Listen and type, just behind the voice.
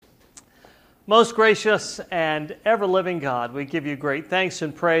Most gracious and ever-living God, we give you great thanks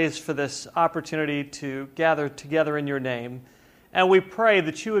and praise for this opportunity to gather together in your name. And we pray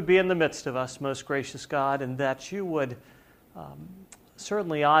that you would be in the midst of us, most gracious God, and that you would,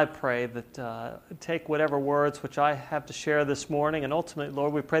 certainly I pray that take whatever words which I have to share this morning, and ultimately,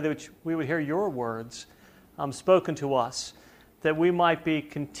 Lord, we pray that we would hear your words spoken to us, that we might be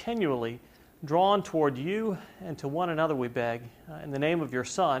continually drawn toward you and to one another, we beg, in the name of your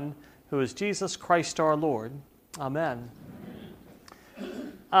Son, who is Jesus Christ our Lord. Amen.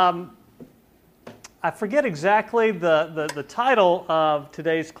 I forget exactly the title of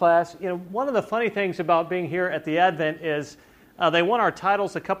today's class. You know, one of the funny things about being here at the Advent is they want our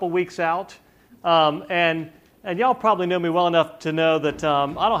titles a couple weeks out, and y'all probably know me well enough to know that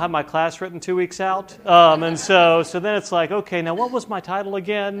I don't have my class written 2 weeks out, and so then it's like, okay, now what was my title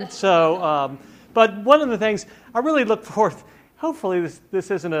again? So, but one of the things I really look forward. Hopefully this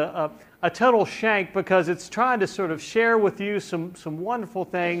isn't a total shank, because it's trying to sort of share with you some wonderful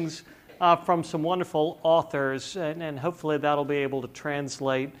things from some wonderful authors, and hopefully that'll be able to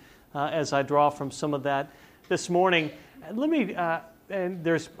translate as I draw from some of that this morning. And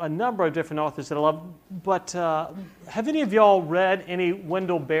there's a number of different authors that I love, but have any of y'all read any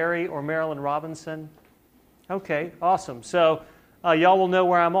Wendell Berry or Marilynne Robinson? Okay, awesome. So y'all will know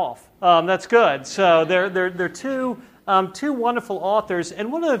where I'm off. That's good. So they're two wonderful authors,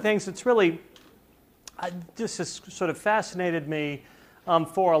 and one of the things that's really just has sort of fascinated me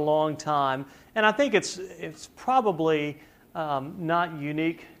for a long time, and I think it's probably not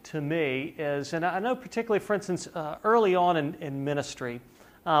unique to me, is, and I know particularly, for instance, early on in ministry,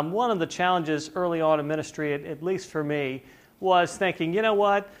 one of the challenges early on in ministry, at least for me, was thinking, you know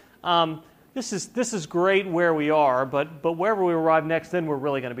what, this is great where we are, but wherever we arrive next, then we're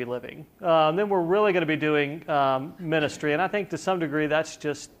really going to be living. Then we're really going to be doing ministry. And I think to some degree that's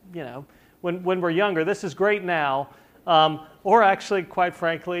just, you know, when we're younger, this is great now, or actually, quite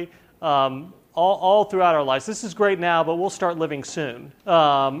frankly, all throughout our lives. This is great now, but we'll start living soon.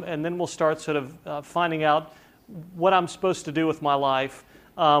 And then we'll start sort of finding out what I'm supposed to do with my life,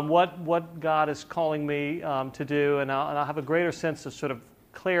 what God is calling me to do, and I'll have a greater sense of sort of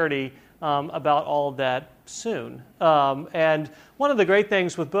clarity about all of that soon. And one of the great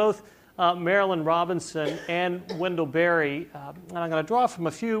things with both Marilynne Robinson and Wendell Berry, and I'm going to draw from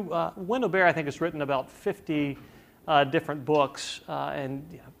a few, Wendell Berry I think has written about 50 different books,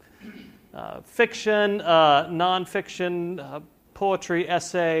 and fiction, nonfiction, poetry,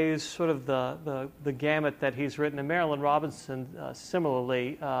 essays, sort of the gamut that he's written. And Marilynne Robinson,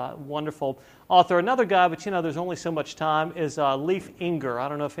 similarly, wonderful author. Another guy, but you know, there's only so much time, is Leif Inger. I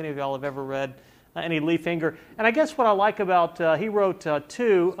don't know if any of y'all have ever read any Leif Inger. And I guess what I like about, he wrote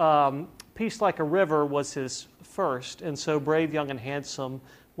two, Peace Like a River was his first, and so Brave, Young, and Handsome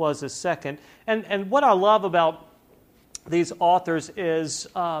was his second. And what I love about these authors is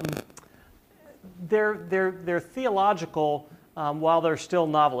they're theological, while they're still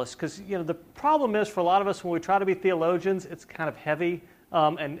novelists. Because, you know, the problem is for a lot of us when we try to be theologians, it's kind of heavy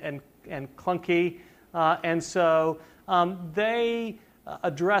and clunky. And so they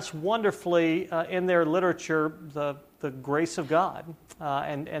address wonderfully in their literature the grace of God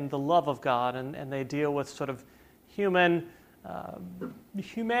and the love of God. And they deal with sort of humanity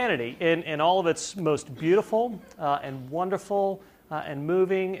in all of its most beautiful and wonderful and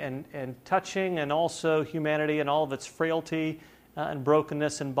moving and touching, and also humanity and all of its frailty and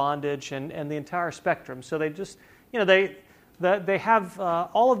brokenness and bondage and the entire spectrum. So they just, you know, they have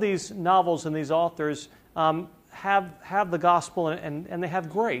all of these novels and these authors have the gospel and they have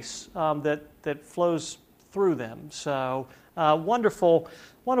grace that flows through them. So wonderful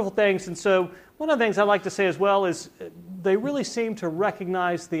things. And so one of the things I'd like to say as well is they really seem to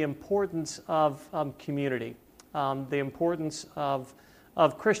recognize the importance of community. The importance of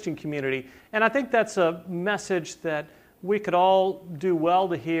Christian community. And I think that's a message that we could all do well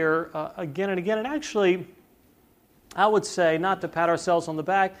to hear again and again. And actually, I would say, not to pat ourselves on the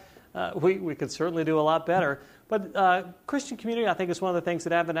back, we could certainly do a lot better, but Christian community, I think, is one of the things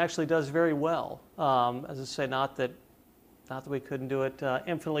that Advent actually does very well. As I say, not that we couldn't do it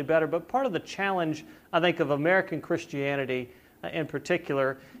infinitely better, but part of the challenge, I think, of American Christianity in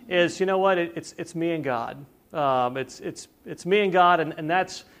particular is, you know what, it's me and God. It's me and God, and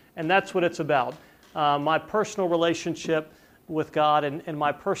that's what it's about. My personal relationship with God and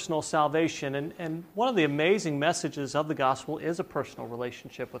my personal salvation. And one of the amazing messages of the gospel is a personal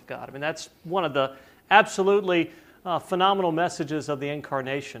relationship with God. I mean, that's one of the absolutely phenomenal messages of the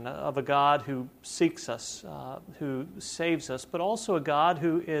incarnation, of a God who seeks us, who saves us, but also a God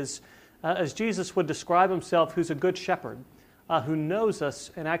who is, as Jesus would describe himself, who's a good shepherd. who knows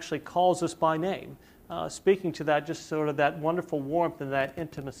us and actually calls us by name. Speaking to that, just sort of that wonderful warmth and that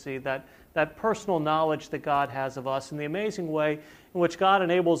intimacy, that personal knowledge that God has of us, and the amazing way in which God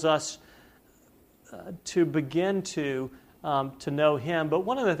enables us to begin to know Him. But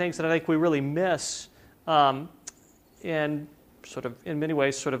one of the things that I think we really miss in many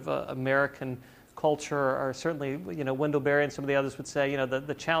ways, sort of American culture, or certainly, Wendell Berry and some of the others would say,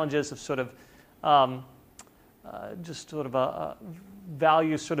 the challenges of sort of just sort of a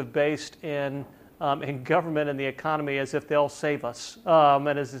value sort of based in government and the economy, as if they'll save us,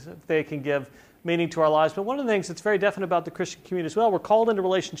 and as if they can give meaning to our lives. But one of the things that's very definite about the Christian community as well, we're called into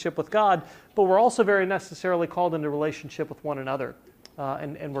relationship with God, but we're also very necessarily called into relationship with one another,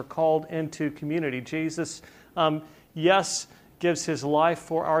 and we're called into community. Jesus, yes, gives His life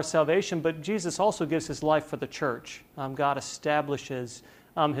for our salvation, but Jesus also gives His life for the church. God establishes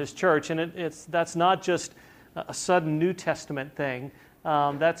His church, and that's not just a sudden New Testament thing.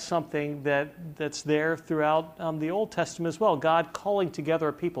 That's something that's there throughout the Old Testament as well. God calling together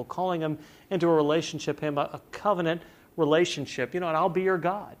a people, calling them into a relationship, a covenant relationship. And I'll be your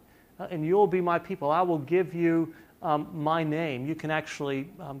God, and you'll be my people. I will give you my name. You can actually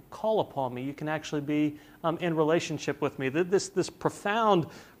call upon me. You can actually be in relationship with me. This profound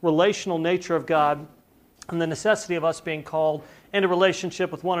relational nature of God, and the necessity of us being called into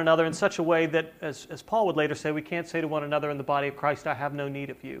relationship with one another in such a way that, as Paul would later say, we can't say to one another in the body of Christ, I have no need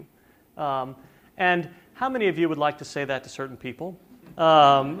of you. And how many of you would like to say that to certain people?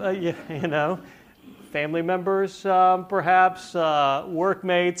 Family members, perhaps,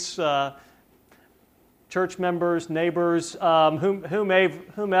 workmates, church members, neighbors,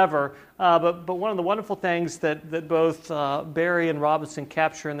 whomever. But one of the wonderful things that both Barry and Robinson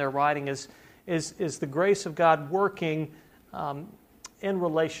capture in their writing is the grace of God working in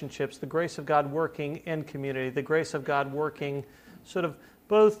relationships, the grace of God working in community, the grace of God working sort of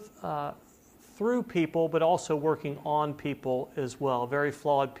both through people, but also working on people as well, very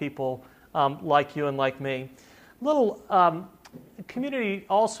flawed people like you and like me. Community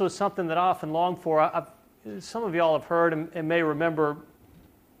also is something that I often long for. Some of y'all have heard and may remember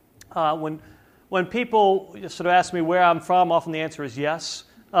when people sort of ask me where I'm from, often the answer is yes,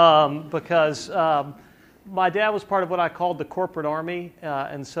 because my dad was part of what I called the corporate army,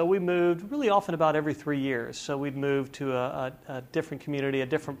 and so we moved really often about every 3 years. So we'd move to a different community, a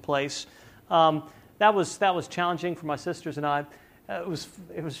different place. That was challenging for my sisters and I. It was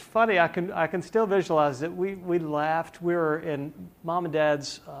funny. I can still visualize it. We laughed. We were in Mom and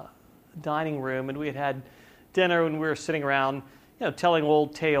Dad's dining room, and we had dinner, and we were sitting around, telling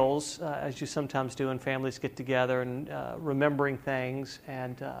old tales, as you sometimes do when families get together, and remembering things.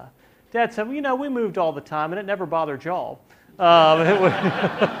 And Dad said, well, we moved all the time, and it never bothered y'all.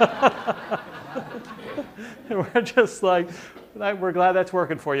 We're just like, we're glad that's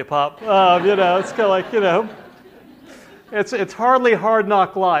working for you, Pop. It's kind of like, it's hardly hard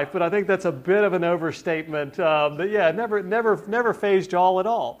knock life, but I think that's a bit of an overstatement. But yeah, it never phased y'all at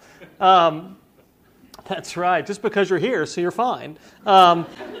all. That's right. Just because you're here, so you're fine.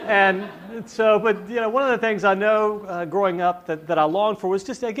 And so, but one of the things I know growing up that I longed for was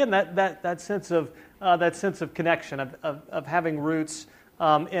just again that sense of connection, of having roots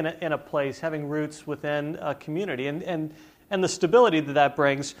in a place, having roots within a community, and the stability that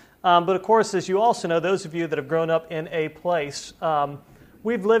brings. But of course, as you also know, those of you that have grown up in a place,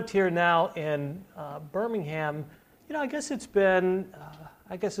 we've lived here now in Birmingham. I guess it's been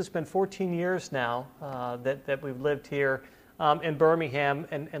 14 years now that we've lived here in Birmingham,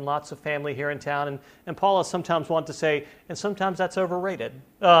 and lots of family here in town. And Paula sometimes wants to say, and sometimes that's overrated.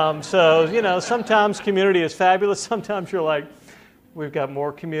 Sometimes community is fabulous. Sometimes you're like, we've got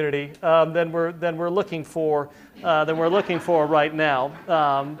more community than we're looking for right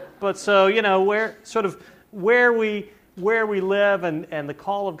now. But so where we live and the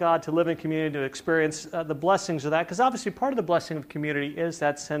call of God to live in community, to experience the blessings of that, because obviously part of the blessing of community is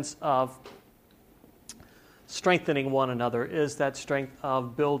that sense of strengthening one another, is that strength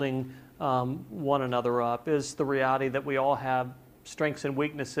of building one another up, is the reality that we all have strengths and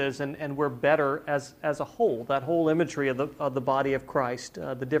weaknesses, and we're better as a whole. That whole imagery of the body of Christ,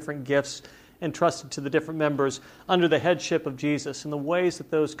 the different gifts entrusted to the different members under the headship of Jesus, and the ways that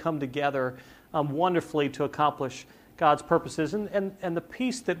those come together wonderfully to accomplish God's purposes, and the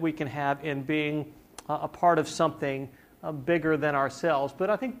peace that we can have in being a part of something bigger than ourselves.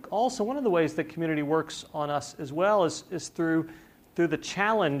 But I think also one of the ways that community works on us as well is through the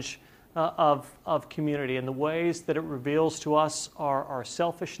challenge of community, and the ways that it reveals to us our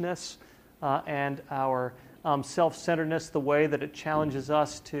selfishness and our self-centeredness, the way that it challenges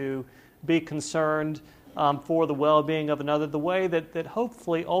us to be concerned for the well-being of another, the way that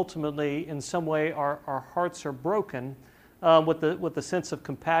hopefully, ultimately, in some way, our hearts are broken with the sense of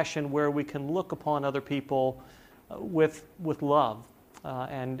compassion, where we can look upon other people with love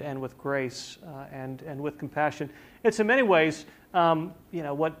and with grace and with compassion. It's in many ways,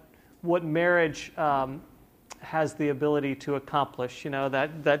 what marriage has the ability to accomplish.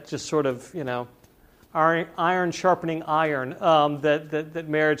 That just sort of iron sharpening iron, that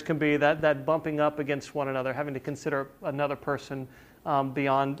marriage can be, that bumping up against one another, having to consider another person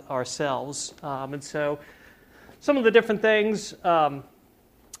beyond ourselves. And so some of the different things, and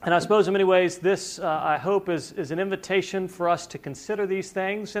I suppose in many ways this, I hope, is an invitation for us to consider these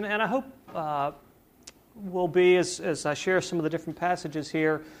things. And I hope will be, as I share some of the different passages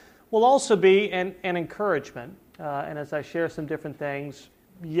here, will also be an encouragement. And as I share some different things,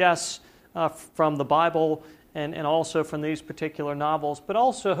 yes, from the Bible and also from these particular novels, but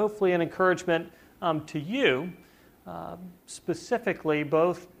also hopefully an encouragement to you, specifically,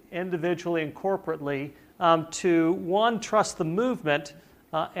 both individually and corporately, to, one, trust the movement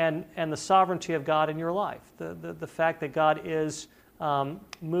and the sovereignty of God in your life. The fact that God is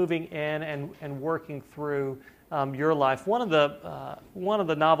moving in and working through your life. One of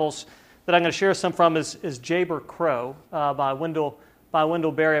the novels that I'm going to share some from is Jayber Crow by Wendell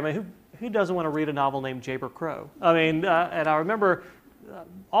Berry. I mean, who doesn't want to read a novel named Jayber Crow? I mean, and I remember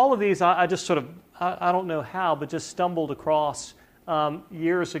all of these. I just sort of, I don't know how, but just stumbled across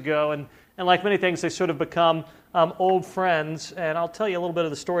years ago, and like many things, they sort of become old friends. And I'll tell you a little bit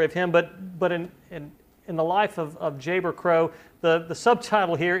of the story of him. But in the life of Jayber Crow, the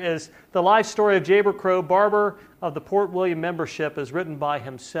subtitle here is "The Life Story of Jayber Crow, Barber of the Port William Membership," is written by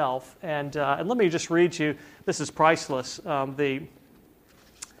himself. And let me just read you. This is priceless. The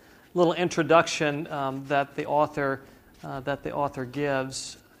little introduction that the author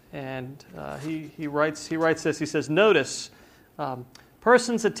gives, and he writes this. He says, "Notice,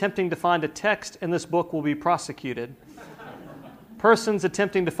 persons attempting to find a text in this book will be prosecuted. Persons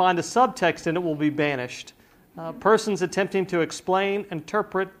attempting to find a subtext in it will be banished. Persons attempting to explain,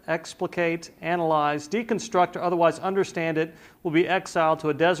 interpret, explicate, analyze, deconstruct, or otherwise understand it will be exiled to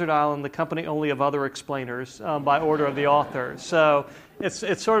a desert island in the company only of other explainers by order of the author." So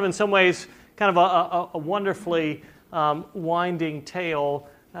it's sort of in some ways kind of a wonderfully winding tale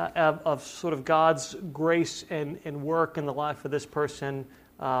of sort of God's grace and work in the life of this person,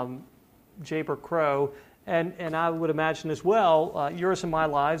 Jayber Crow. And I would imagine as well, yours and my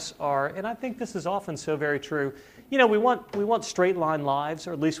lives are, and I think this is often so very true. We want straight line lives,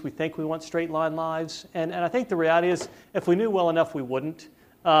 or at least we think we want straight line lives. And I think the reality is, if we knew well enough, we wouldn't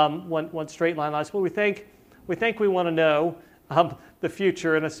want straight line lives. But we think we want to know the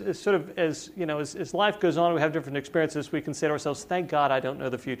future. And it's sort of as life goes on, we have different experiences. We can say to ourselves, "Thank God I don't know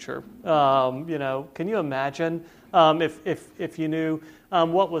the future." Can you imagine if you knew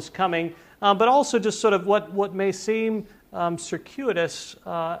what was coming? But also just sort of what may seem circuitous,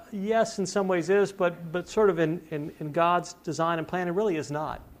 yes, in some ways is, but sort of in God's design and plan, it really is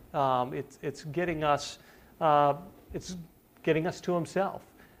not. It's getting us to Himself,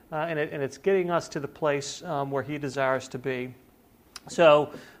 and it's getting us to the place where He desires to be. So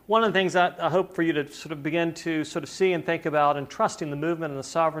one of the things that I hope for you to sort of begin to sort of see and think about, and trusting the movement and the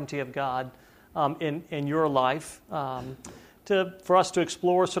sovereignty of God in your life. For us to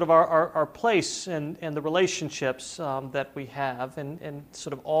explore sort of our place and the relationships that we have, and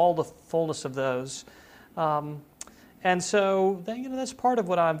sort of all the fullness of those. And so that's part of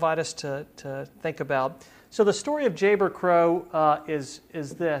what I invite us to think about. So the story of Jayber Crow is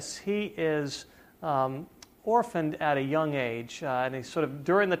this. He is orphaned at a young age, and he's sort of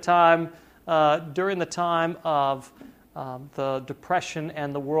during the time of the Depression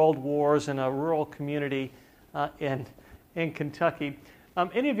and the World Wars in a rural community in Kentucky.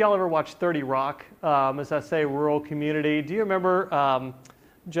 Any of y'all ever watched 30 Rock? As I say, rural community. Do you remember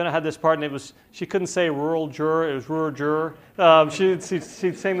Jenna had this part, and she couldn't say rural juror, it was rural juror. She'd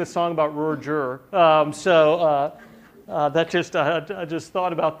sing this song about rural juror. I just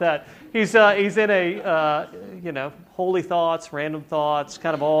thought about that. He's in a holy thoughts, random thoughts,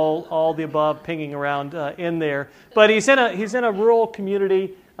 kind of all the above pinging around in there. But he's in a rural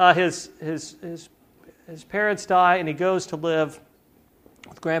community. His parents die, and he goes to live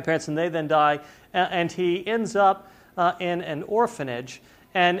with grandparents, and they then die, and he ends up in an orphanage.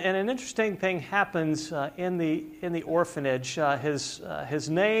 And an interesting thing happens in the orphanage. His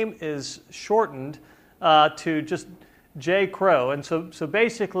name is shortened to just J. Crow, and so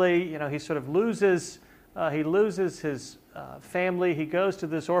basically, he sort of loses his family. He goes to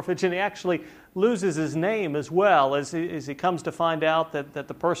this orphanage, and he actually loses his name as well as he comes to find out that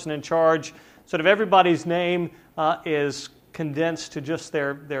the person in charge sort of everybody's name is condensed to just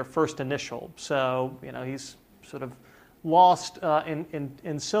their first initial. So, he's sort of lost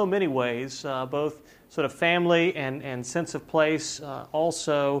in so many ways, both sort of family and sense of place.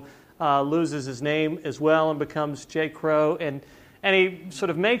 Also loses his name as well and becomes J. Crow. And he sort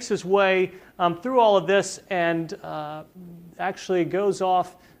of makes his way through all of this and actually goes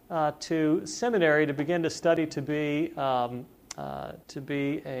off to seminary to begin to study to be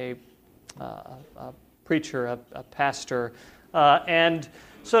a preacher, a pastor, and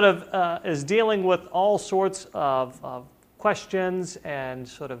sort of is dealing with all sorts of questions and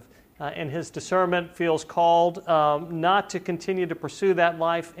sort of in his discernment feels called not to continue to pursue that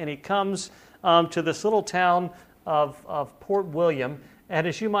life, and he comes to this little town of Port William, and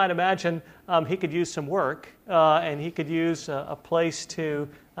as you might imagine, he could use some work, and he could use a place to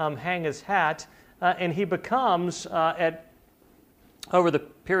hang his hat, and he becomes, over the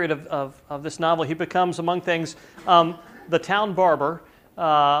period of this novel, he becomes, among things, the town barber,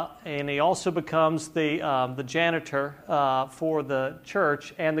 and he also becomes the janitor for the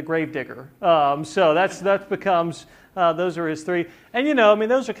church and the gravedigger. So that becomes those are his three. And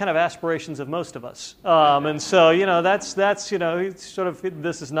those are kind of aspirations of most of us. And so that's sort of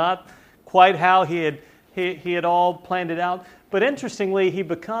this is not quite how he had all planned it out. But interestingly, he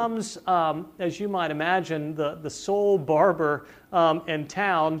becomes, as you might imagine, the sole barber in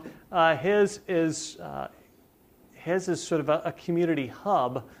town. His is sort of a community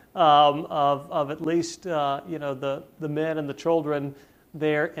hub of at least the men and the children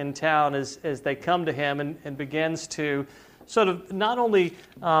there in town as they come to him and begins to sort of not only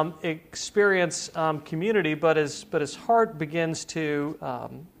experience community, but his heart begins to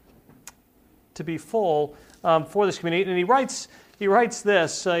be full for this community. And he writes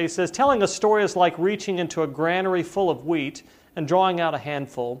this. He says, "Telling a story is like reaching into a granary full of wheat and drawing out a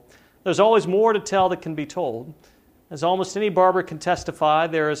handful. There's always more to tell that can be told. As almost any barber can testify,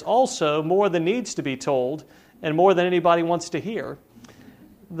 there is also more than needs to be told and more than anybody wants to hear.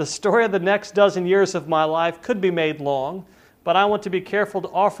 The story of the next dozen years of my life could be made long, but I want to be careful to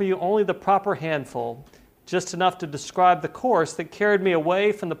offer you only the proper handful, just enough to describe the course that carried me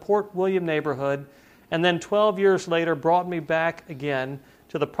away from the Port William neighborhood and then 12 years later brought me back again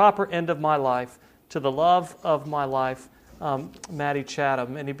to the proper end of my life, to the love of my life, Mattie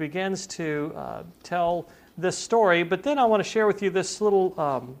Chatham." And he begins to tell this story, but then I want to share with you this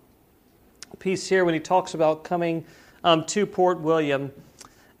little piece here when he talks about coming to Port William.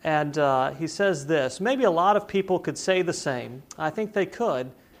 And he says this, "Maybe a lot of people could say the same. I think they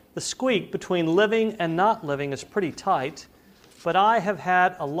could. The squeak between living and not living is pretty tight, but I have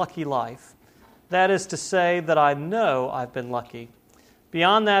had a lucky life. That is to say that I know I've been lucky.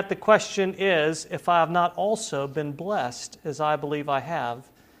 Beyond that, the question is if I have not also been blessed, as I believe I have,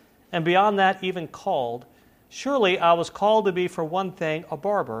 and beyond that, even called. Surely I was called to be, for one thing, a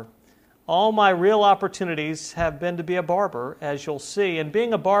barber. All my real opportunities have been to be a barber, as you'll see, and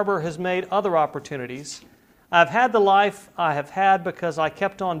being a barber has made other opportunities. I've had the life I have had because I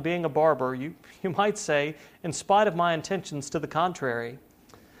kept on being a barber, you might say, in spite of my intentions to the contrary.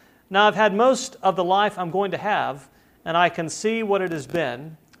 Now I've had most of the life I'm going to have, and I can see what it has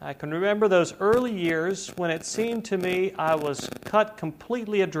been. I can remember those early years when it seemed to me I was cut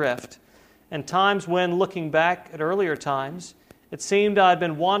completely adrift, and times when, looking back at earlier times, it seemed I had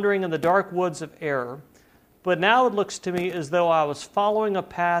been wandering in the dark woods of error. But now it looks to me as though I was following a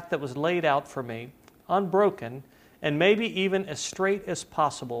path that was laid out for me, unbroken, and maybe even as straight as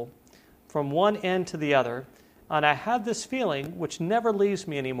possible, from one end to the other. And I have this feeling, which never leaves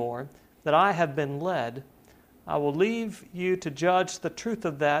me anymore, that I have been led. I will leave you to judge the truth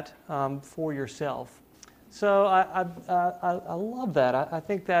of that for yourself." So I love that. I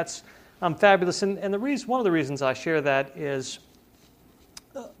think that's fabulous. And one of the reasons I share that is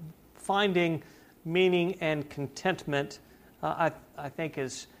finding meaning and contentment, I think,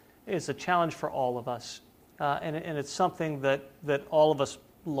 is a challenge for all of us. And it's something that all of us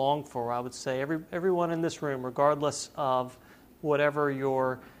long for, I would say. Everyone in this room, regardless of whatever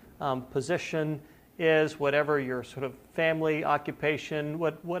your position is, whatever your sort of family, occupation,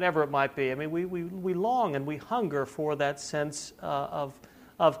 whatever it might be. I mean, we long and we hunger for that sense of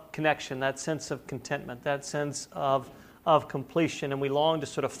connection, that sense of contentment, that sense of completion, and we long to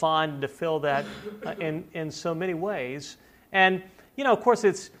sort of find and to fill that in so many ways. And, of course,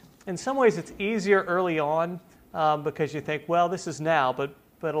 in some ways it's easier early on because you think, well, this is now, but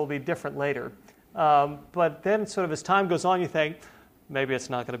it'll be different later. But then sort of as time goes on, you think, maybe it's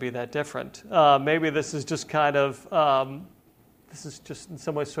not going to be that different. Maybe this is just kind of, this is just in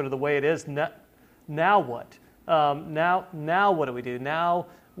some ways sort of the way it is. Now what? Now what do we do? Now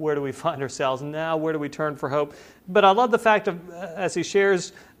where do we find ourselves? Now, where do we turn for hope? But I love the fact of, as he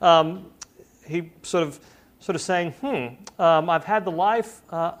shares, he sort of saying, I've had the life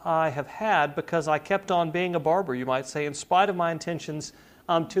I have had because I kept on being a barber, you might say, in spite of my intentions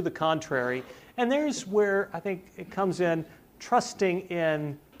to the contrary. And there's where I think it comes in, trusting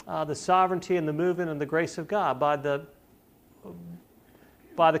in the sovereignty and the movement and the grace of God by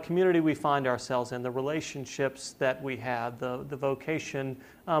the community we find ourselves in, the relationships that we have, the vocation,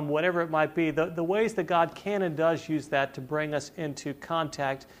 whatever it might be, the ways that God can and does use that to bring us into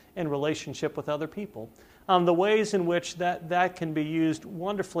contact and relationship with other people. The ways in which that can be used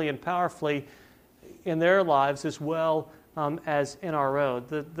wonderfully and powerfully in their lives as well as in our own.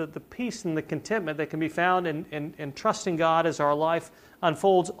 The peace and the contentment that can be found in trusting God as our life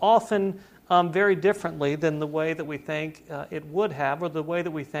unfolds often very differently than the way that we think it would have or the way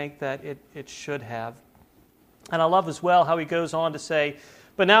that we think that it should have. And I love as well how he goes on to say,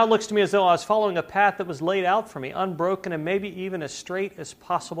 but now it looks to me as though I was following a path that was laid out for me, unbroken and maybe even as straight as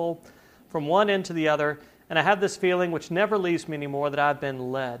possible from one end to the other. And I have this feeling, which never leaves me anymore, that I've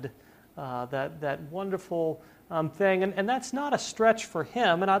been led. That wonderful thing. And that's not a stretch for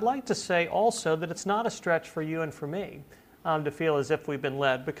him. And I'd like to say also that it's not a stretch for you and for me to feel as if we've been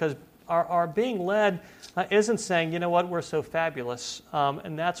led. Because our being led isn't saying, you know what, we're so fabulous,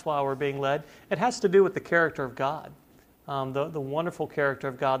 and that's why we're being led. It has to do with the character of God, the wonderful character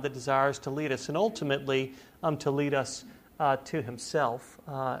of God that desires to lead us, and ultimately to lead us to himself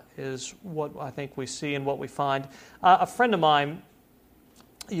is what I think we see and what we find. A friend of mine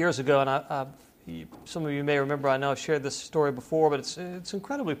years ago, and some of you may remember, I know I've shared this story before, but it's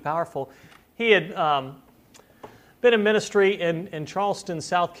incredibly powerful. He had been in ministry in Charleston,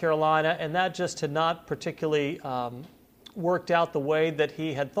 South Carolina, and that just had not particularly worked out the way that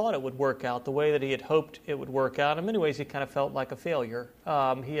he had thought it would work out, the way that he had hoped it would work out. In many ways, he kind of felt like a failure.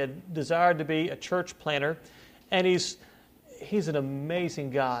 He had desired to be a church planter, and he's an amazing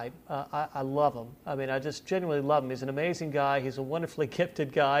guy. I love him. I mean, I just genuinely love him. He's an amazing guy. He's a wonderfully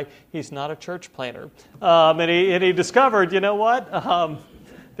gifted guy. He's not a church planter. And he discovered, you know what?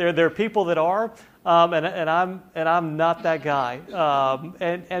 There are people that are, and I'm not that guy.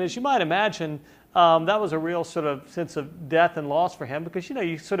 And as you might imagine, that was a real sort of sense of death and loss for him because,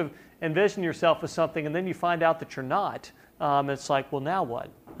 you sort of envision yourself as something and then you find out that you're not. It's like, well, now what?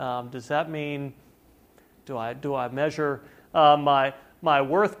 Does that mean, do I measure my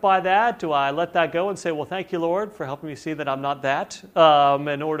worth by that? Do I let that go and say, well, thank you, Lord, for helping me see that I'm not that,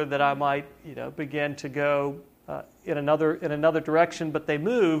 in order that I might, begin to go in another direction? But they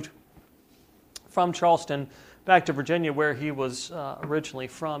moved from Charleston back to Virginia, where he was originally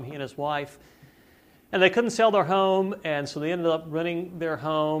from, he and his wife. And they couldn't sell their home, and so they ended up renting their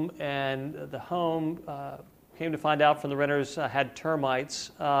home, and the home, came to find out from the renters, had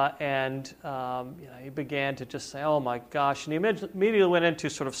termites, and he began to just say, oh my gosh, and he immediately went into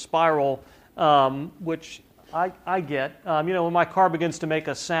sort of spiral, which I get. When my car begins to make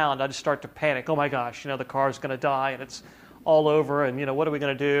a sound, I just start to panic. Oh my gosh, the car's going to die, and it's all over, and what are we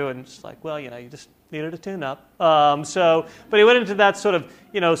going to do? And it's like, well, you just needed a tune-up. But he went into that sort of,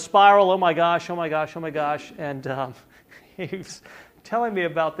 spiral. Oh my gosh, and he was telling me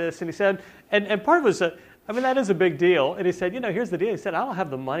about this, and he said, and part of it was that is a big deal. And he said, here's the deal. He said, I don't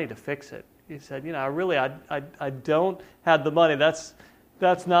have the money to fix it. He said, I don't have the money. That's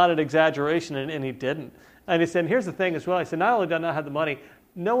not an exaggeration, and he didn't. And he said, here's the thing as well. He said, not only do I not have the money,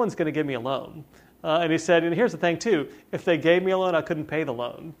 no one's going to give me a loan. And he said, and here's the thing too, if they gave me a loan, I couldn't pay the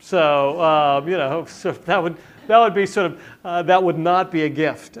loan. So, so that would be sort of, that would not be a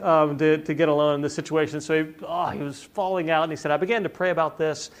gift to get a loan in this situation. So he was falling out, and he said, I began to pray about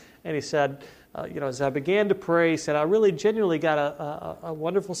this, and he said, as I began to pray, he said, I really genuinely got a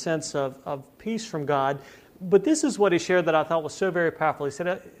wonderful sense of peace from God. But this is what he shared that I thought was so very powerful. He said,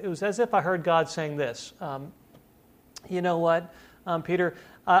 it was as if I heard God saying this, you know what, Peter,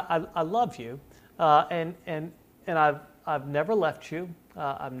 I love you. And I've never left you.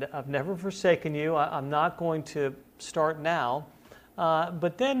 I've never forsaken you. I'm not going to start now.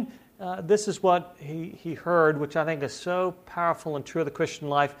 But then this is what he heard, which I think is so powerful and true of the Christian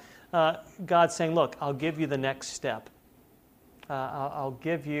life. God saying, "Look, I'll give you the next step. I'll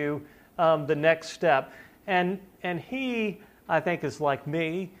give you the next step." And he, I think, is like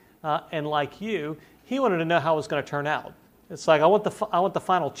me and like you. He wanted to know how it was going to turn out. It's like I want the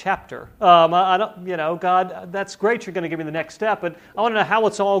final chapter. I don't, God, that's great. You're going to give me the next step, but I want to know how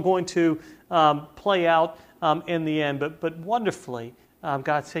it's all going to play out in the end. But wonderfully,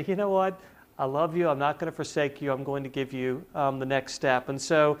 God said, you know what? I love you. I'm not going to forsake you. I'm going to give you the next step. And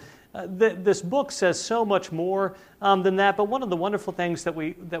so This book says so much more than that, but one of the wonderful things that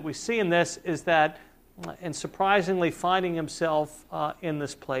we see in this is that, and surprisingly finding himself in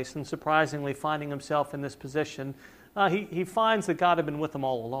this place, and surprisingly finding himself in this position, he finds that God had been with him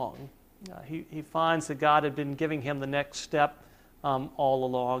all along. He finds that God had been giving him the next step all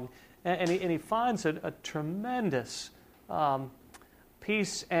along, and he finds a tremendous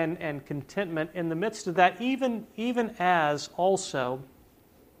peace and contentment in the midst of that, even as also,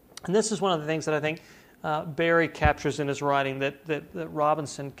 and this is one of the things that I think Barry captures in his writing, that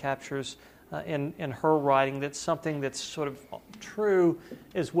Robinson captures in her writing, that's something that's sort of true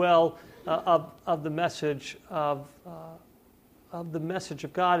as well of the message of the message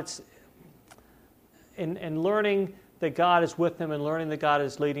of God. It's in learning that God is with them and learning that God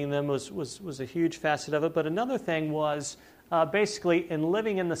is leading them was a huge facet of it. But another thing was basically in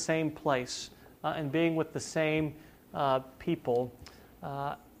living in the same place and being with the same people,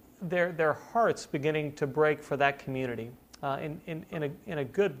 their hearts beginning to break for that community in a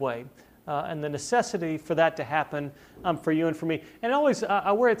good way. And the necessity for that to happen for you and for me. And always,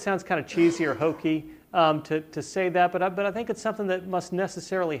 where it sounds kind of cheesy or hokey to say that, but I think it's something that must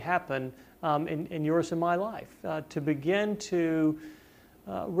necessarily happen in yours and my life, to begin to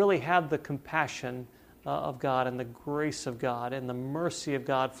really have the compassion of God and the grace of God and the mercy of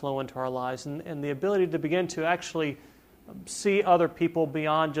God flow into our lives, and the ability to begin to actually see other people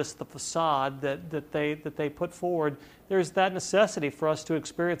beyond just the facade that they put forward. There's that necessity for us to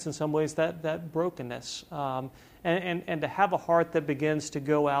experience in some ways that brokenness, and to have a heart that begins to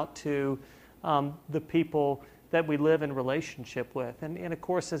go out to the people that we live in relationship with. And of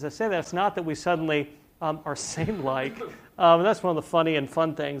course, as I say that, it's not that we suddenly are saint-like. That's one of the funny and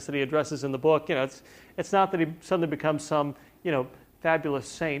fun things that he addresses in the book. It's not that he suddenly becomes some fabulous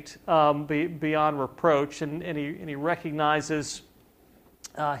saint beyond reproach, and he recognizes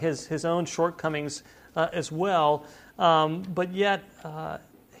his own shortcomings as well, but yet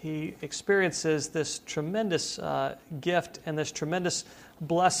he experiences this tremendous gift and this tremendous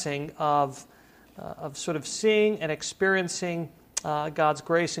blessing of sort of seeing and experiencing God's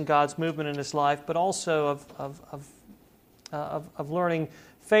grace and God's movement in his life, but also of learning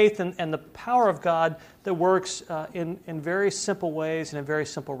faith and the power of God that works in very simple ways and in very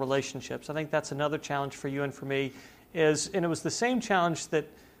simple relationships. I think that's another challenge for you and for me, and it was the same challenge that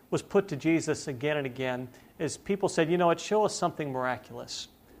was put to Jesus again and again, is people said, show us something miraculous.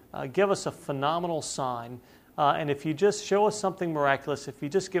 Give us a phenomenal sign. And if you just show us something miraculous, if you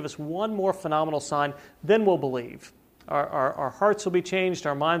just give us one more phenomenal sign, then we'll believe. Our hearts will be changed,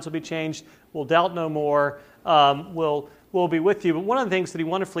 our minds will be changed, we'll doubt no more, we'll be with you. But one of the things that he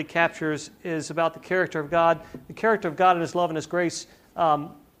wonderfully captures is about the character of God and his love and his grace,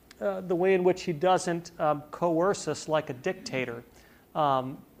 the way in which he doesn't coerce us like a dictator,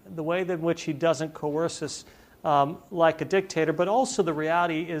 the way in which he doesn't coerce us like a dictator, but also the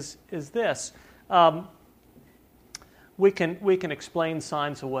reality is this. We can explain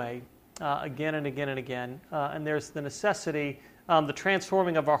signs away again and again and again, and there's the necessity, the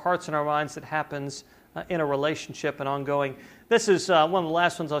transforming of our hearts and our minds that happens in a relationship and ongoing. This is one of the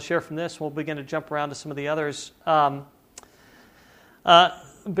last ones I'll share from this. We'll begin to jump around to some of the others.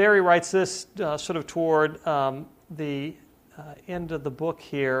 Barry writes this sort of toward the end of the book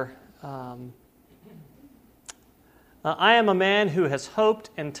here. I am a man who has hoped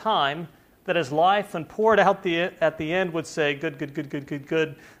in time that his life, when poured out at the end, would say, good, good, good, good, good,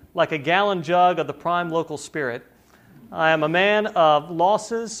 good, like a gallon jug of the prime local spirit. I am a man of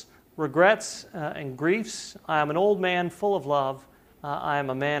losses, regrets, and griefs. I am an old man full of love. I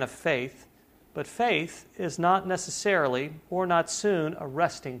am a man of faith. But faith is not necessarily, or not soon, a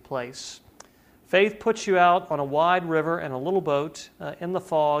resting place. Faith puts you out on a wide river in a little boat, in the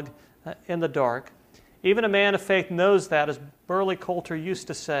fog, in the dark. Even a man of faith knows that, as Burley Coulter used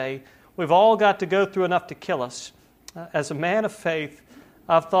to say, we've all got to go through enough to kill us. As a man of faith,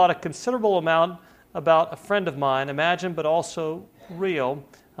 I've thought a considerable amount about a friend of mine, imagined but also real.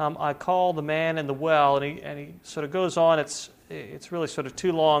 I call the man in the well, and he sort of goes on. It's really sort of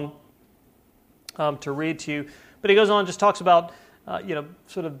too long to read to you, but he goes on and just talks about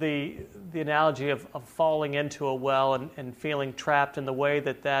sort of the analogy of falling into a well and feeling trapped in the way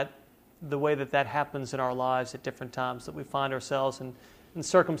that happens in our lives at different times, that we find ourselves in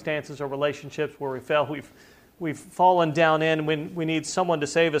circumstances or relationships where we feel we've fallen down in when we need someone to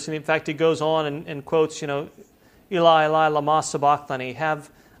save us. And in fact, he goes on and quotes, Eli, Eli, lama sabachthani, have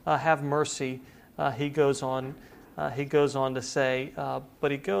mercy. He goes on to say,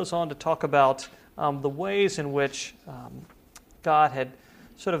 but he goes on to talk about the ways in which God had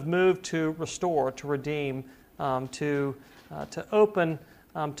sort of moved to restore, to redeem, to open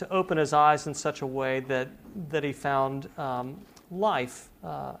to open his eyes in such a way that he found life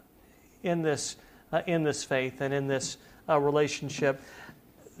in this faith and in this relationship.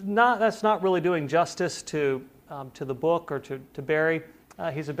 That's not really doing justice to the book or to Barry.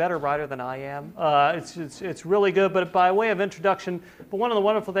 He's a better writer than I am. It's really good, but by way of introduction, but one of the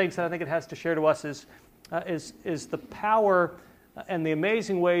wonderful things that I think it has to share to us is the power and the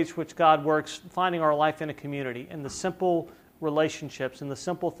amazing ways which God works, finding our life in a community, in the simple relationships, in the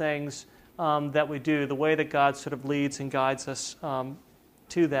simple things that we do, the way that God sort of leads and guides us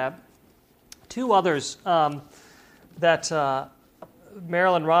to that. Two others that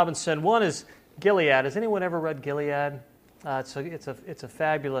Marilynne Robinson. One is Gilead. Has anyone ever read Gilead? It's a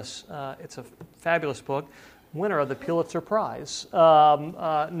fabulous book. Winner of the Pulitzer Prize,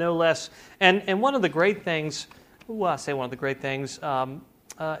 no less. And one of the great things. Well, I say one of the great things.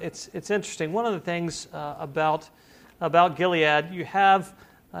 It's interesting. One of the things about Gilead, you have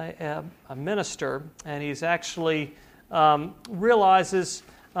a minister, and he's actually realizes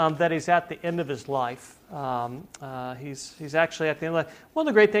that he's at the end of his life. He's actually at the end of life. One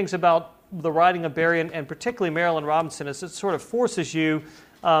of the great things about the writing of Barry, and particularly Marilynne Robinson, is it sort of forces you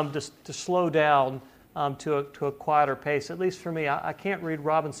to slow down to a quieter pace. At least for me, I can't read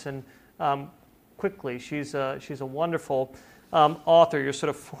Robinson quickly. She's a wonderful author. You're sort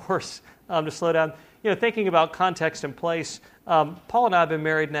of forced to slow down. Thinking about context and place. Paul and I have been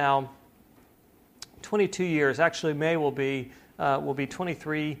married now 22 years. Actually, May will be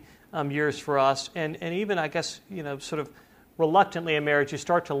 23 years for us. And even, I guess, sort of reluctantly in marriage, you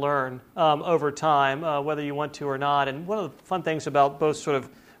start to learn over time whether you want to or not. And one of the fun things about both sort of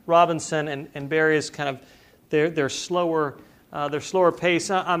Robinson and Barry is kind of their slower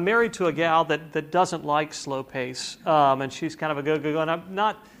pace. I'm married to a gal that doesn't like slow pace, and she's kind of a go-go-go. And I'm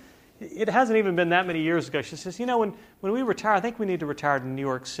not. It hasn't even been that many years ago. She says, when we retire, I think we need to retire to New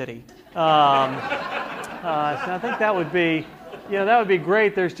York City. So I think that would be. That would be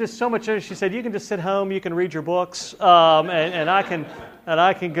great. There's just so much. She said, you can just sit home, you can read your books, and I can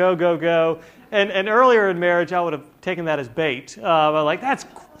go. And earlier in marriage, I would have taken that as bait. I'm like, that's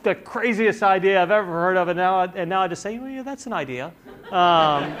the craziest idea I've ever heard of, and now I just say, well, yeah, that's an idea.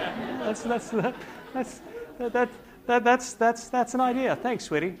 That's an idea. Thanks,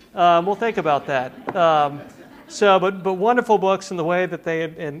 sweetie. We'll think about that. But wonderful books in the way that they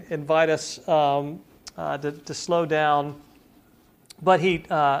invite us to slow down. But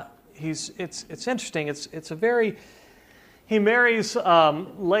it's interesting. He marries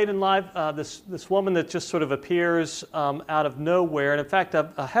late in life this woman that just sort of appears out of nowhere. And in fact,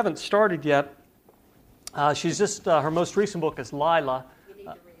 I haven't started yet. She's just her most recent book is Lila. You need to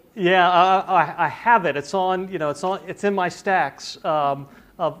read it. Yeah, I have it. It's on. It's in my stacks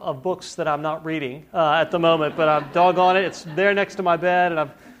of books that I'm not reading at the moment. But I'm doggone it. It's there next to my bed,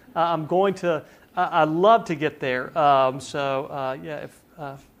 and I'm going to. I love to get there. So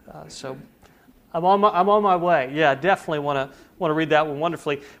I'm on my way. Yeah, definitely want to read that one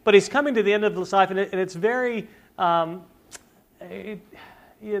wonderfully. But he's coming to the end of his life, and it's very.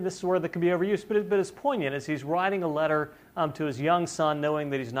 This is where that can be overused, but it's poignant as he's writing a letter to his young son, knowing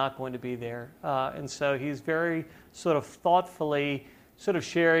that he's not going to be there, and so he's very sort of thoughtfully sort of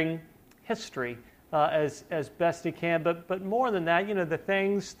sharing history as best he can. But more than that, the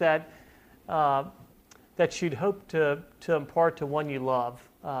things that you'd hope to impart to one you love,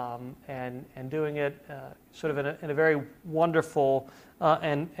 and doing it sort of in a very wonderful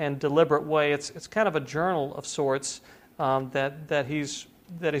and deliberate way. It's kind of a journal of sorts that he's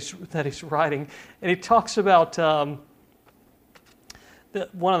writing, and he talks about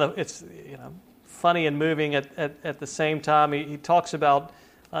it's funny and moving at the same time. He talks about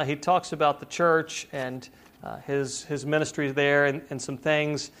the church and his ministry there and some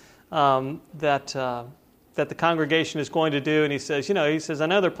things that the congregation is going to do, and he says, I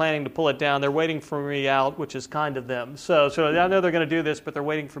know they're planning to pull it down. They're waiting for me out, which is kind of them. So I know they're going to do this, but they're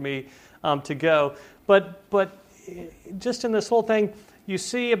waiting for me to go. But just in this whole thing, you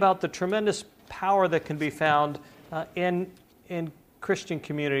see about the tremendous power that can be found in Christian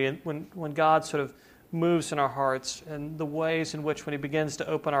community, and when God sort of moves in our hearts, and the ways in which when He begins to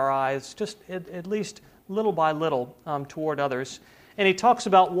open our eyes, just at least little by little, toward others. And he talks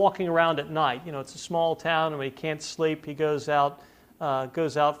about walking around at night. It's a small town, and when he can't sleep, he goes out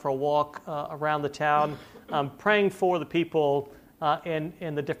for a walk around the town, praying for the people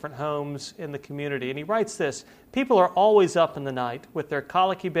in the different homes in the community. And he writes this: people are always up in the night with their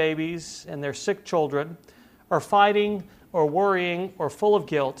colicky babies and their sick children, or fighting, or worrying, or full of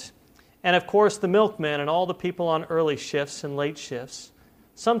guilt. And of course, the milkmen and all the people on early shifts and late shifts.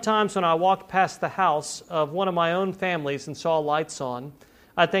 Sometimes when I walked past the house of one of my own families and saw lights on,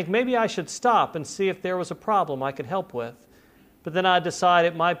 I'd think maybe I should stop and see if there was a problem I could help with. But then I'd decide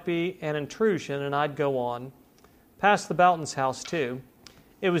it might be an intrusion, and I'd go on. Past the Boutons' house, too.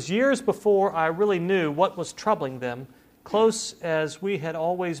 It was years before I really knew what was troubling them, close as we had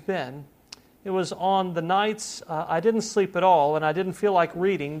always been. It was on the nights I didn't sleep at all and I didn't feel like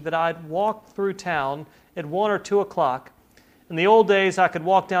reading that I'd walk through town at 1 or 2 o'clock. In the old days, I could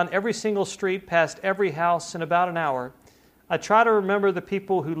walk down every single street past every house in about an hour. I'd try to remember the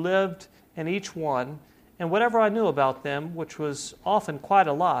people who lived in each one and whatever I knew about them, which was often quite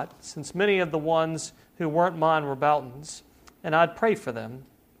a lot, since many of the ones who weren't mine were Boutons, and I'd pray for them.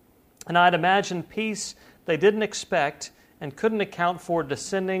 And I'd imagine peace they didn't expect and couldn't account for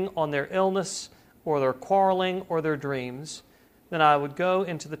descending on their illness or their quarreling or their dreams. Then I would go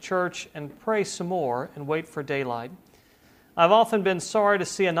into the church and pray some more and wait for daylight. I've often been sorry to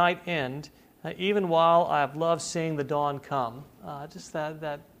see a night end, even while I've loved seeing the dawn come. Just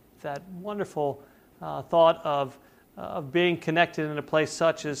that wonderful thought of being connected in a place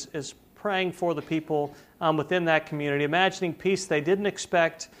such as praying for the people within that community, imagining peace they didn't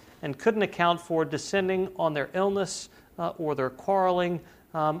expect and couldn't account for descending on their illness or their quarreling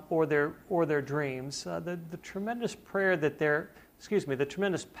or their dreams. The tremendous prayer that the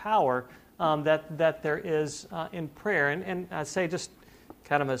tremendous power that there is in prayer. And I say, just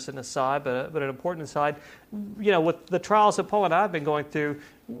kind of as an aside, but an important aside, with the trials that Paul and I have been going through,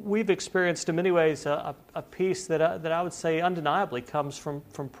 we've experienced in many ways a peace that I would say undeniably comes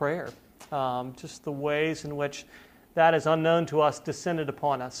from prayer. Just the ways in which that is unknown to us descended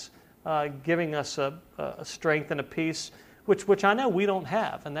upon us, giving us a strength and a peace which I know we don't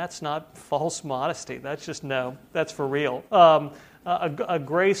have, and that's not false modesty. That's just that's for real. A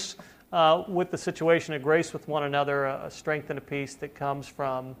grace with the situation, a grace with one another, a strength and a peace that comes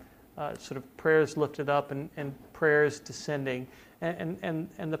from sort of prayers lifted up and prayers descending, and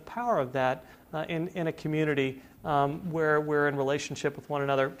the power of that in a community where we're in relationship with one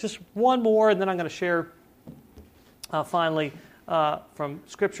another. Just one more, and then I'm going to share finally from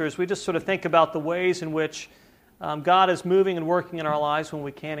Scripture as we just sort of think about the ways in which God is moving and working in our lives when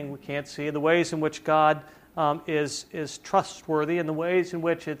we can and we can't see, the ways in which God is trustworthy, and the ways in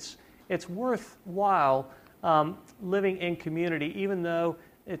which it's worthwhile living in community, even though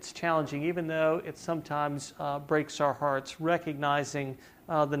it's challenging, even though it sometimes breaks our hearts, recognizing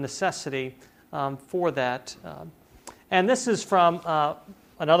the necessity for that. And this is from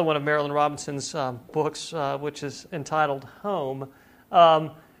another one of Marilyn Robinson's books, which is entitled Home.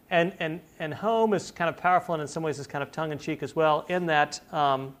 And home is kind of powerful, and in some ways is kind of tongue-in-cheek as well, in that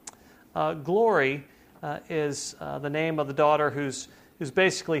Glory is the name of the daughter who's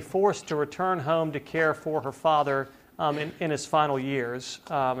basically forced to return home to care for her father in his final years.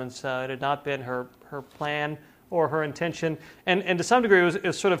 And so it had not been her plan or her intention. And to some degree, it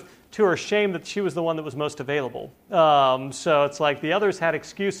was sort of to her shame that she was the one that was most available. So it's like the others had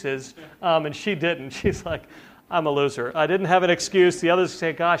excuses, and she didn't. She's like, I'm a loser. I didn't have an excuse. The others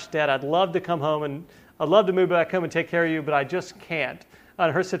say, gosh, Dad, I'd love to come home, and I'd love to move back home and take care of you, but I just can't.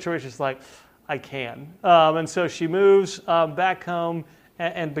 And her situation is like, I can. And so she moves back home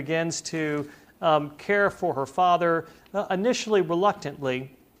and begins to care for her father, initially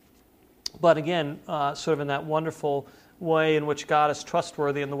reluctantly, but again, sort of in that wonderful way in which God is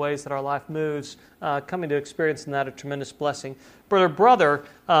trustworthy in the ways that our life moves, coming to experience in that a tremendous blessing. But her brother,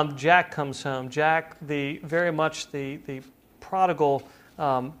 Jack, comes home. Jack, very much the prodigal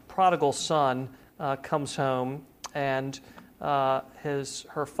son, comes home, and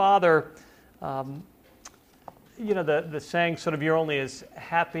her father, the saying sort of, you're only as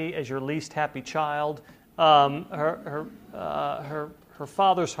happy as your least happy child. Her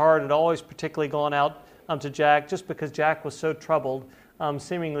father's heart had always particularly gone out to Jack, just because Jack was so troubled,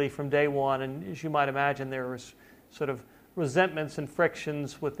 seemingly from day one. And as you might imagine, there was sort of resentments and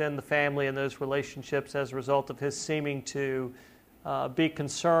frictions within the family and those relationships as a result of his seeming to be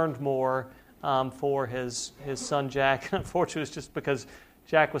concerned more for his son Jack. Unfortunately, it was just because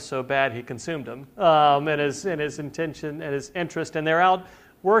Jack was so bad he consumed him, and his intention and his interest. And they're out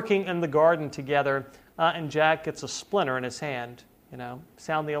working in the garden together, and Jack gets a splinter in his hand.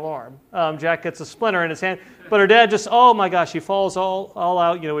 Sound the alarm. Jack gets a splinter in his hand, but her dad just, oh my gosh, he falls all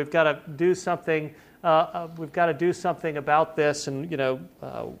out. We've got to do something. We've got to do something about this, and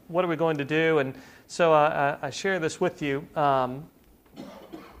what are we going to do? And so I share this with you.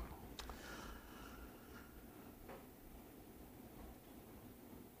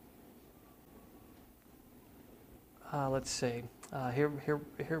 Let's see. Here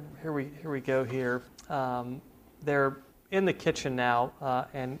we go. Here, they're in the kitchen now,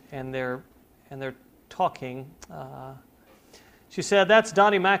 and they're talking. She said, "That's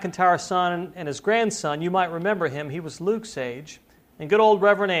Donnie McIntyre's son and his grandson. You might remember him. He was Luke's age. And good old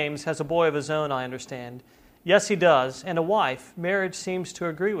Reverend Ames has a boy of his own, I understand." "Yes, he does, and a wife. Marriage seems to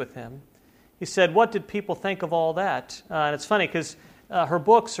agree with him." He said, "What did people think of all that?" And it's funny because her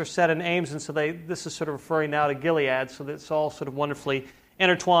books are set in Ames, and so this is sort of referring now to Gilead, so that it's all sort of wonderfully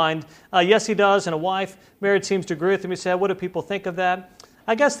intertwined. "Yes, he does, and a wife. Marriage seems to agree with him." He said, "What do people think of that?"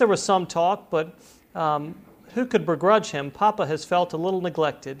 I guess there was some talk, but who could begrudge him? Papa has felt a little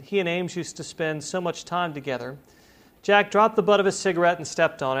neglected. He and Ames used to spend so much time together. Jack dropped the butt of his cigarette and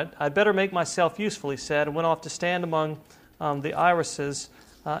stepped on it. "I'd better make myself useful," he said, and went off to stand among the irises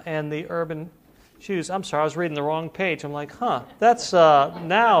and the urban shoes. I'm sorry, I was reading the wrong page. I'm like, that's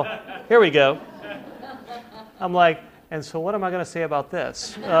now, here we go. I'm like, and so what am I going to say about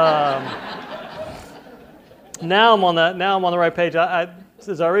this? Now I'm on the right page.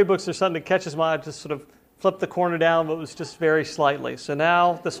 As I read books, there's something that catches my eye. I just sort of flip the corner down, but it was just very slightly. So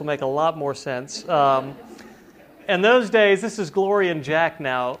now this will make a lot more sense. In those days, this is Gloria and Jack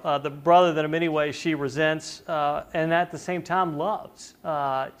now, the brother that in many ways she resents and at the same time loves.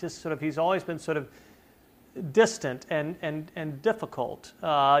 Just sort of, he's always been sort of distant and difficult,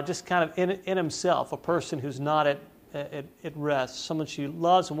 just kind of in himself, a person who's not at rest, someone she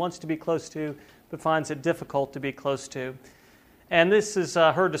loves and wants to be close to, but finds it difficult to be close to. And this is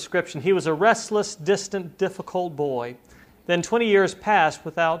her description. "He was a restless, distant, difficult boy. Then 20 years passed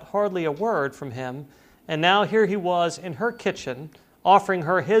without hardly a word from him, and now here he was in her kitchen, offering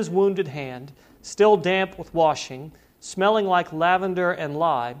her his wounded hand, still damp with washing, smelling like lavender and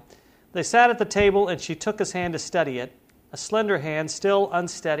lye. They sat at the table, and she took his hand to steady it, a slender hand, still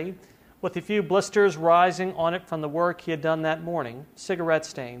unsteady, with a few blisters rising on it from the work he had done that morning, cigarette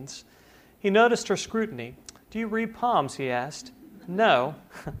stains. He noticed her scrutiny. "Do you read palms?" he asked. "No,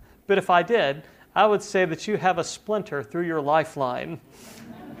 but if I did, I would say that you have a splinter through your lifeline."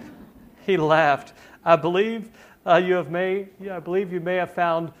 He laughed. "I believe you may have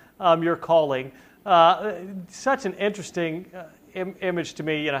found your calling." Such an interesting image to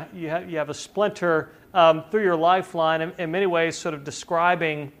me. You have a splinter through your lifeline, in many ways, sort of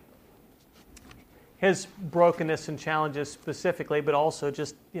describing his brokenness and challenges specifically, but also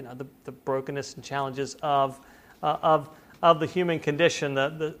just the brokenness and challenges of the human condition,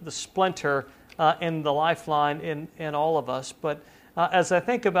 the splinter in the lifeline in all of us. But as I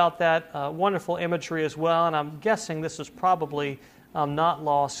think about that wonderful imagery as well, and I'm guessing this is probably not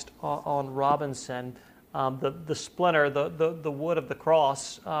lost on Robinson, the splinter, the wood of the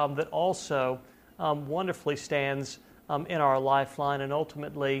cross that also wonderfully stands in our lifeline and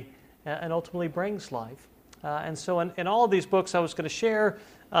ultimately brings life. And so in all of these books I was going to share,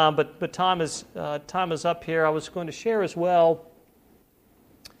 but time is up here. I was going to share as well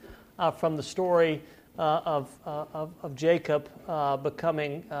from the story of Jacob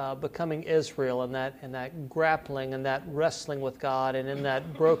becoming Israel, and that grappling and that wrestling with God and in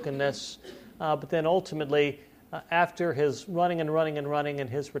that brokenness, but then ultimately after his running and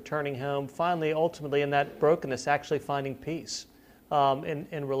his returning home, finally ultimately in that brokenness actually finding peace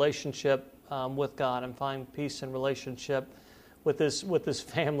in relationship with God, and finding peace in relationship with his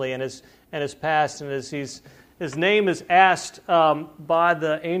family and his past. And as his name is asked by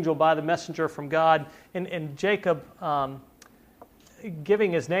the angel, by the messenger from God, and Jacob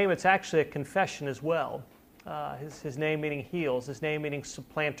giving his name, it's actually a confession as well. His name meaning heals, his name meaning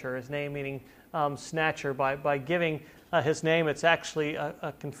supplanter, his name meaning snatcher. By giving his name, it's actually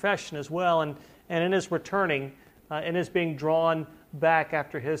a confession as well. And in his returning, in his being drawn back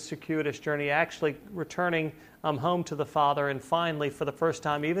after his circuitous journey, actually returning home to the Father, and finally, for the first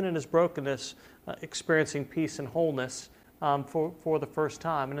time, even in his brokenness, experiencing peace and wholeness for the first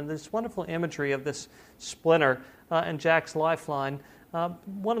time. And in this wonderful imagery of this splinter and Jack's lifeline,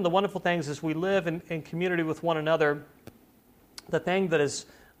 one of the wonderful things is we live in community with one another. The thing that is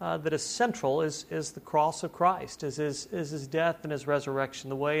central is the cross of Christ, is his death and his resurrection,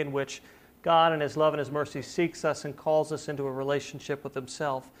 the way in which God in his love and his mercy seeks us and calls us into a relationship with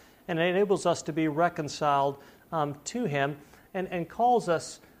himself, and enables us to be reconciled to him, and calls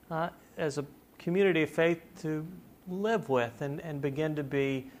us as a community of faith to live with and begin to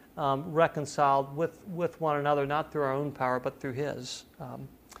be reconciled with one another, not through our own power, but through his.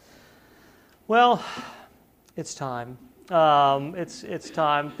 Well, it's time. It's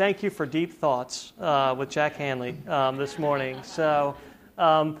time. Thank you for Deep Thoughts with Jack Hanley this morning. So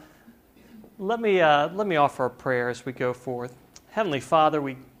let me offer a prayer as we go forth. Heavenly Father,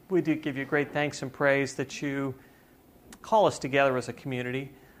 we do give you great thanks and praise that you call us together as a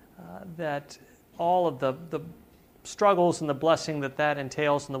community, that all of the struggles and the blessing that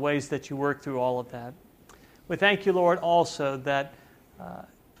entails and the ways that you work through all of that. We thank you, Lord, also that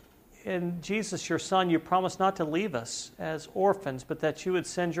in Jesus, your Son, you promised not to leave us as orphans, but that you would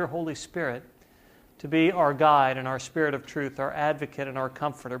send your Holy Spirit to be our guide and our Spirit of truth, our advocate and our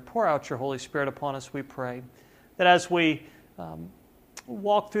comforter. Pour out your Holy Spirit upon us, we pray, that as we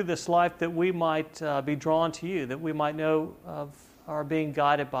walk through this life, that we might be drawn to you, that we might know of our being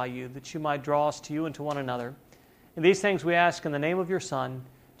guided by you, that you might draw us to you and to one another. And these things we ask in the name of your Son,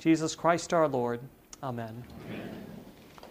 Jesus Christ our Lord. Amen.